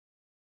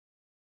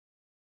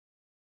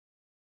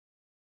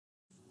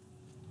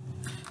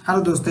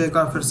Hello दोस्तों, एक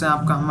बार फिर से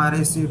आपका हमारे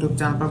इस यूट्यूब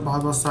चैनल पर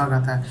बहुत बहुत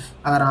स्वागत है।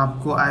 अगर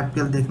आपको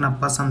आईपीएल देखना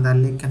पसंद है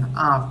लेकिन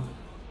आप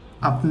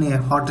अपने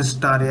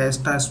हॉटस्टार या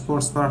स्टार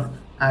स्पोर्ट्स पर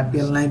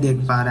आईपीएल नहीं देख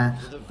पा रहे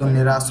हैं तो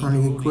निराश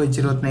होने की कोई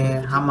ज़रूरत नहीं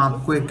है। हम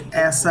आपको एक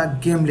ऐसा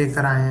गेम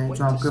लेकर आए हैं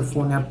जो आपके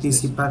फ़ोन या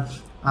पीसी पर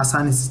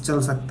आसानी से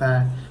चल सकता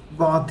है।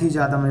 बहुत ही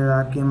ज़्यादा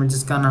मज़ेदार गेम है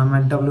जिसका नाम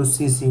है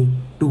WCC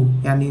 2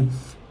 यानी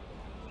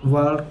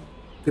वर्ल्ड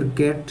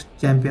क्रिकेट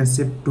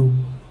चैंपियनशिप 2।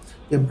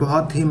 ये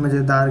बहुत ही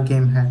मज़ेदार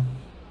गेम है।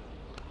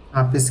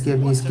 आप इसके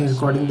अभी इसकी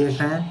रिकॉर्डिंग देख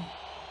रहे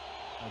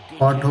हैं।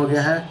 आउट हो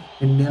गया है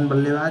इंडियन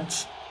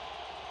बल्लेबाज।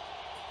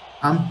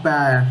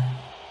 अंपायर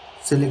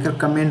से लेकर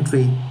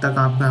कमेंट्री तक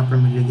आपको यहाँ पर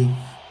मिलेगी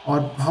और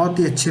बहुत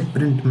ही अच्छे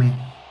प्रिंट में।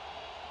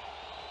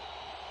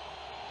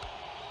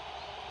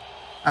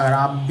 अगर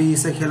आप भी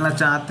इसे खेलना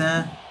चाहते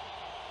हैं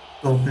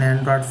तो अपने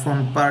एंड्रॉयड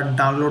फ़ोन पर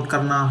डाउनलोड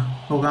करना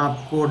होगा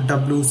आपको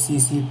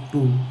WCC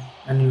 2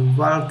 यानी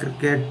वर्ल्ड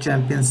क्रिकेट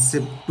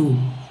चैंपियनशिप 2।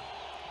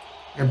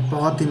 यह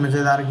बहुत ही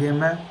मज़ेदार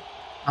गेम है।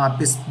 आप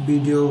इस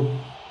वीडियो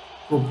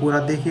को पूरा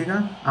देखिएगा,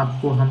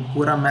 आपको हम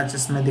पूरा मैच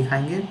इसमें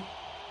दिखाएंगे।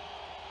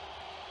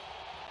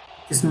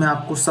 इसमें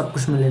आपको सब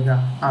कुछ मिलेगा।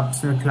 आप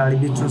इसमें खिलाड़ी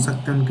भी चुन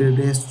सकते हैं, उनकी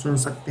रेस चुन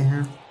सकते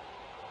हैं।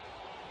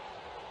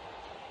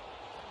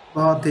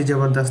 बहुत ही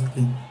ज़बरदस्त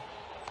गेम,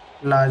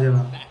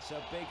 लाजवाब।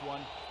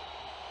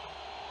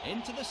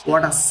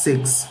 What a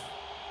six.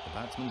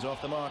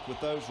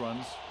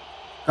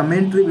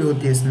 कमेंट्री भी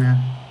होती है इसमें।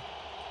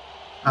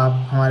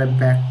 आप हमारे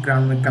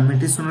बैकग्राउंड में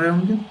कमेंट्री सुन रहे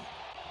होंगे,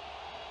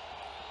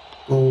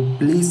 तो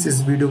प्लीज़ इस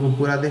वीडियो को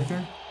पूरा देखें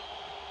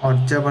और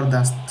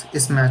ज़बरदस्त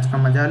इस मैच का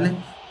मजा लें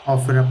और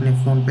फिर अपने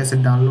फ़ोन पे से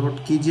डाउनलोड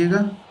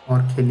कीजिएगा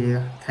और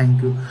खेलिएगा।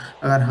 Thank you.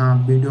 अगर हाँ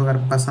वीडियो अगर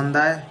पसंद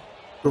आए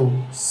तो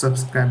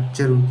सब्सक्राइब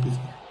जरूर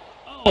कीजिए।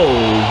 Oh,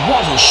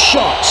 what a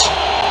shot!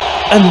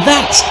 And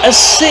that's a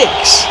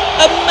six!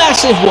 A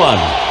massive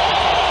one!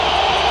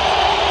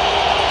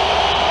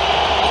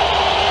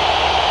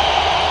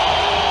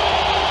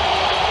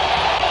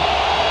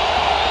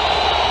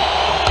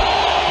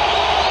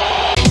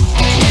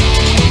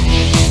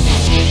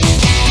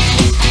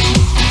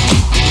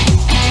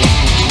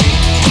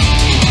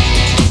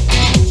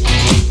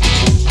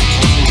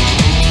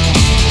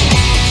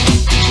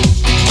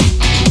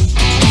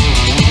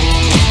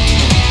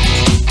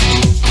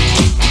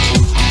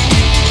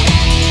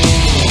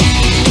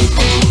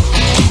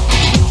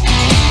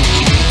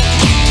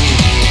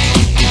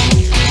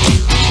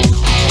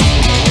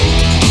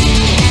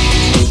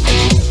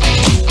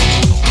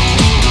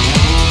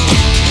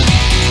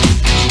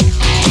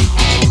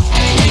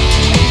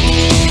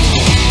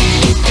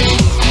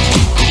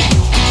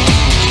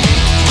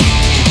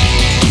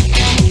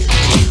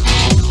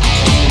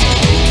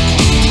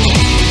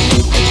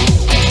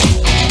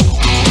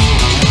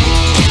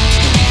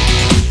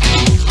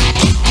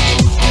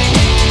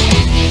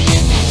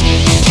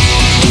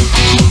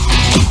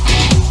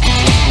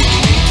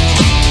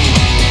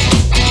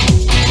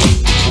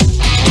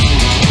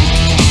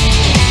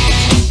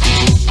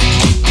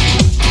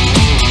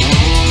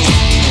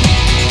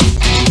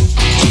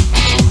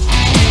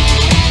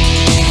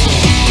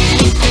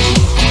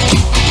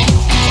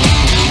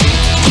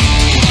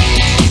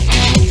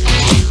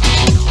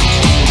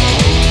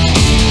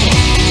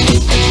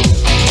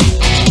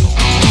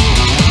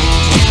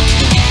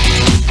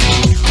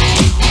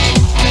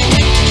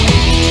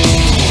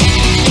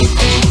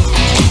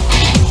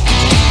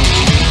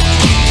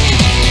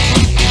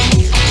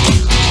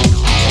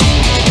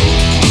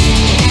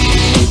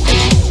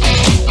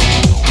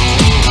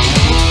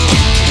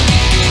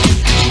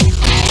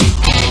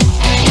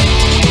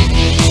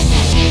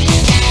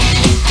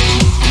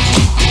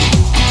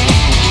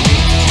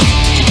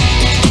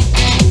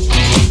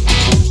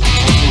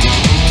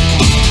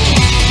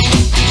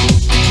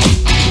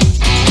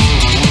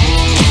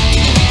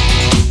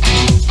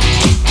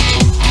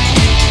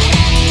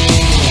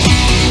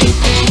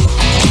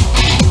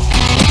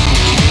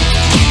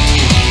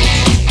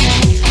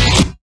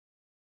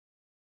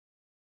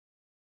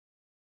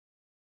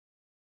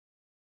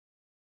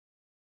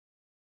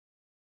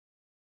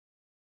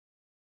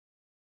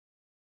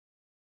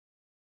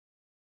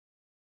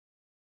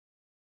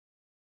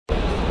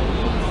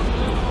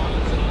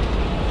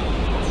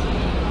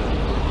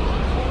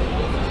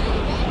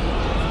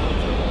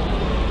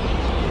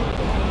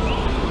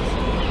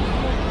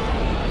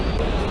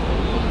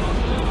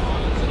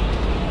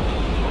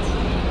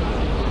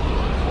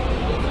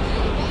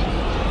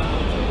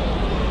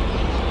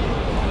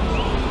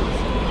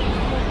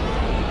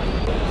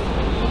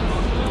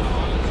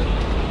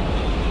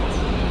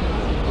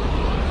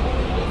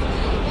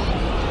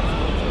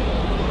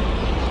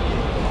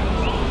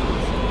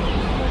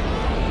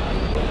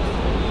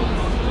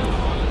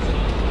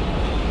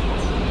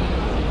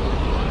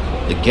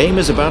 The game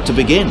is about to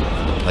begin.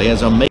 The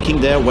players are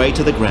making their way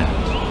to the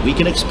ground. We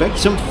can expect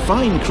some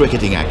fine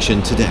cricketing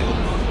action today.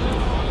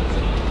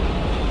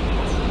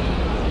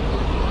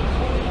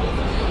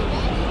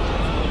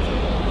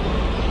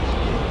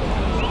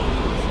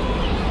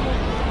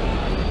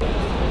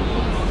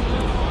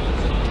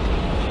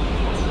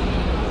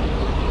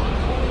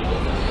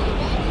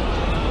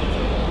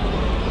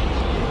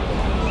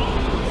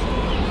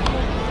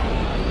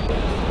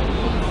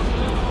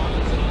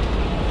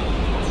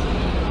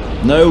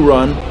 no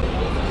run.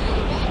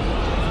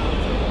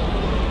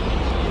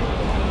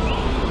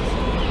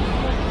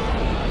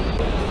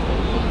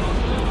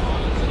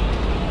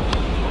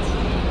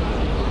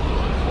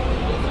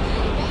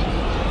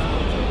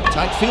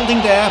 Tight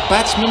fielding there,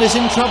 batsman is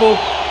in trouble.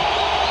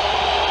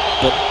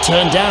 But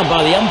turned down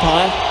by the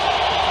umpire.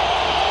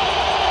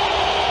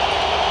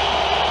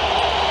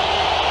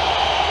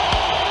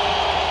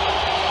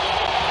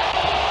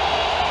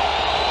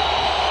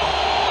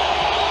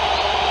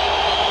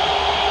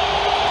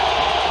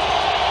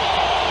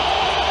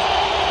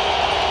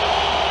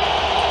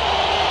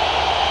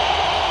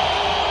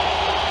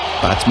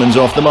 Batsman's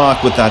off the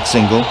mark with that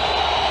single.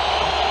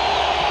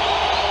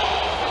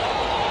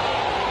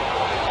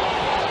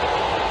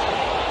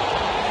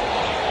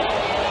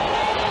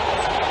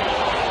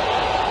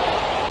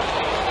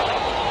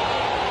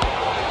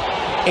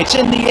 It's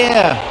in the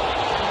air.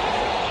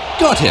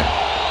 Got him.